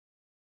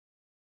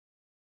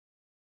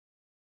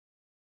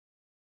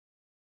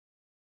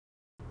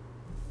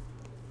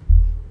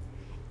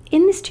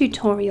In this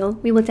tutorial,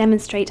 we will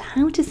demonstrate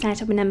how to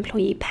set up an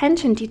employee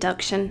pension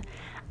deduction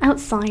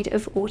outside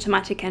of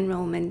automatic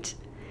enrolment.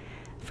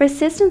 For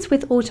assistance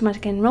with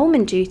automatic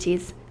enrolment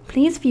duties,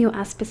 please view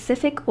our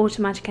specific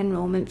automatic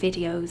enrolment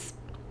videos.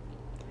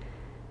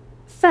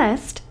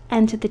 First,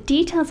 enter the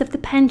details of the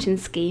pension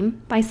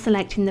scheme by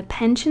selecting the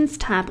Pensions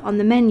tab on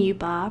the menu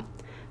bar,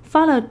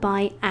 followed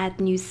by Add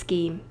New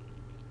Scheme.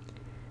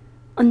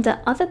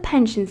 Under Other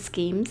Pension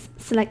Schemes,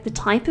 select the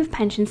type of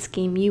pension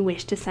scheme you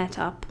wish to set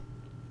up.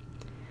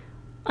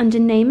 Under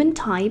Name and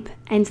Type,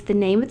 enter the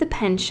name of the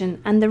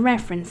pension and the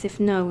reference if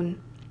known.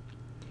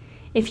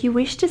 If you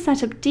wish to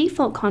set up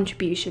default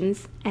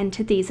contributions,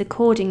 enter these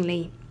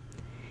accordingly.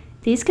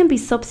 These can be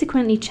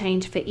subsequently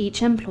changed for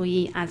each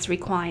employee as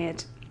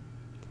required.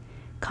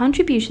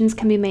 Contributions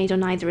can be made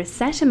on either a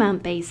set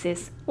amount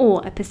basis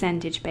or a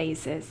percentage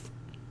basis.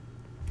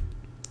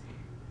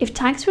 If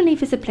tax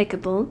relief is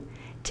applicable,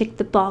 tick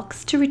the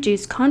box to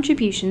reduce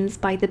contributions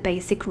by the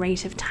basic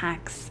rate of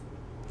tax.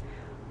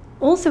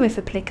 Also, if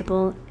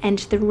applicable,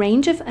 enter the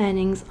range of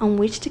earnings on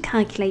which to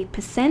calculate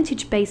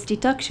percentage-based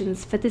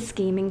deductions for the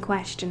scheme in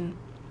question.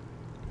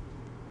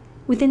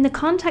 Within the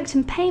Contact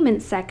and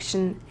Payment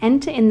section,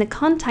 enter in the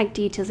contact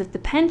details of the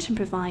pension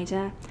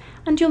provider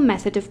and your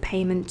method of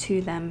payment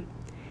to them.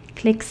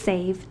 Click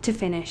Save to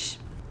finish.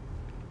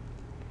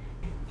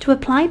 To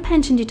apply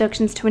pension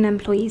deductions to an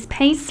employee's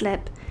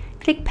payslip,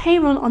 click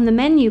Payroll on the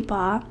menu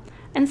bar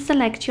and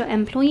select your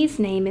employee's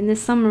name in the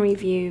summary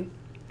view.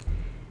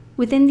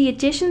 Within the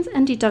Additions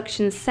and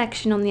Deductions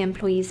section on the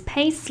employee's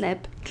payslip,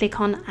 click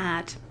on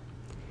Add.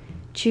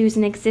 Choose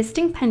an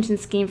existing pension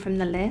scheme from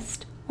the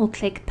list or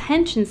click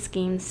Pension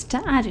Schemes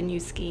to add a new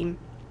scheme.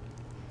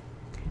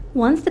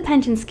 Once the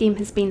pension scheme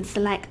has been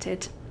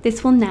selected,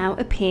 this will now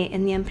appear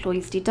in the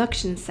Employee's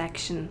Deductions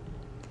section.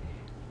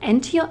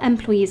 Enter your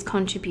employee's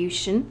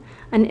contribution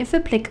and, if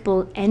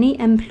applicable, any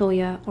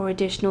employer or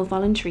additional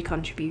voluntary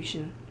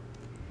contribution.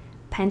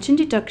 Pension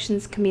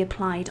deductions can be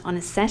applied on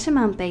a set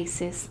amount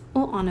basis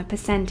or on a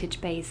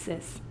percentage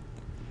basis.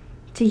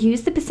 To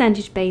use the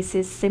percentage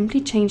basis,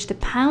 simply change the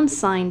pound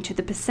sign to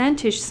the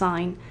percentage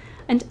sign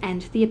and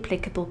enter the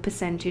applicable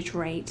percentage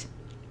rate.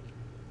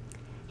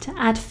 To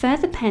add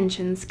further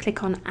pensions,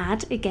 click on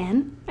Add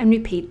again and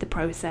repeat the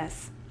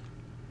process.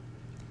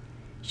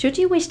 Should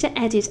you wish to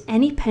edit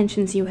any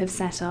pensions you have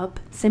set up,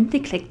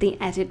 simply click the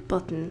Edit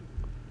button.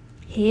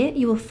 Here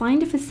you will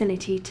find a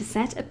facility to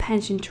set a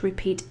pension to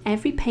repeat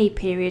every pay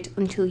period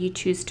until you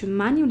choose to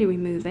manually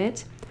remove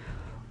it,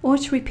 or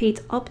to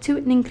repeat up to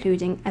and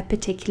including a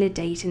particular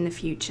date in the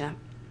future.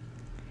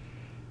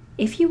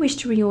 If you wish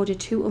to reorder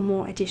 2 or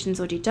more additions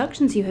or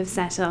deductions you have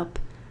set up,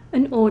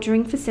 an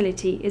ordering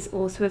facility is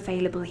also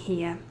available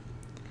here.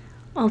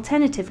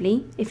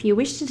 Alternatively, if you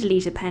wish to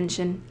delete a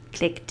pension,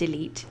 click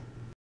Delete.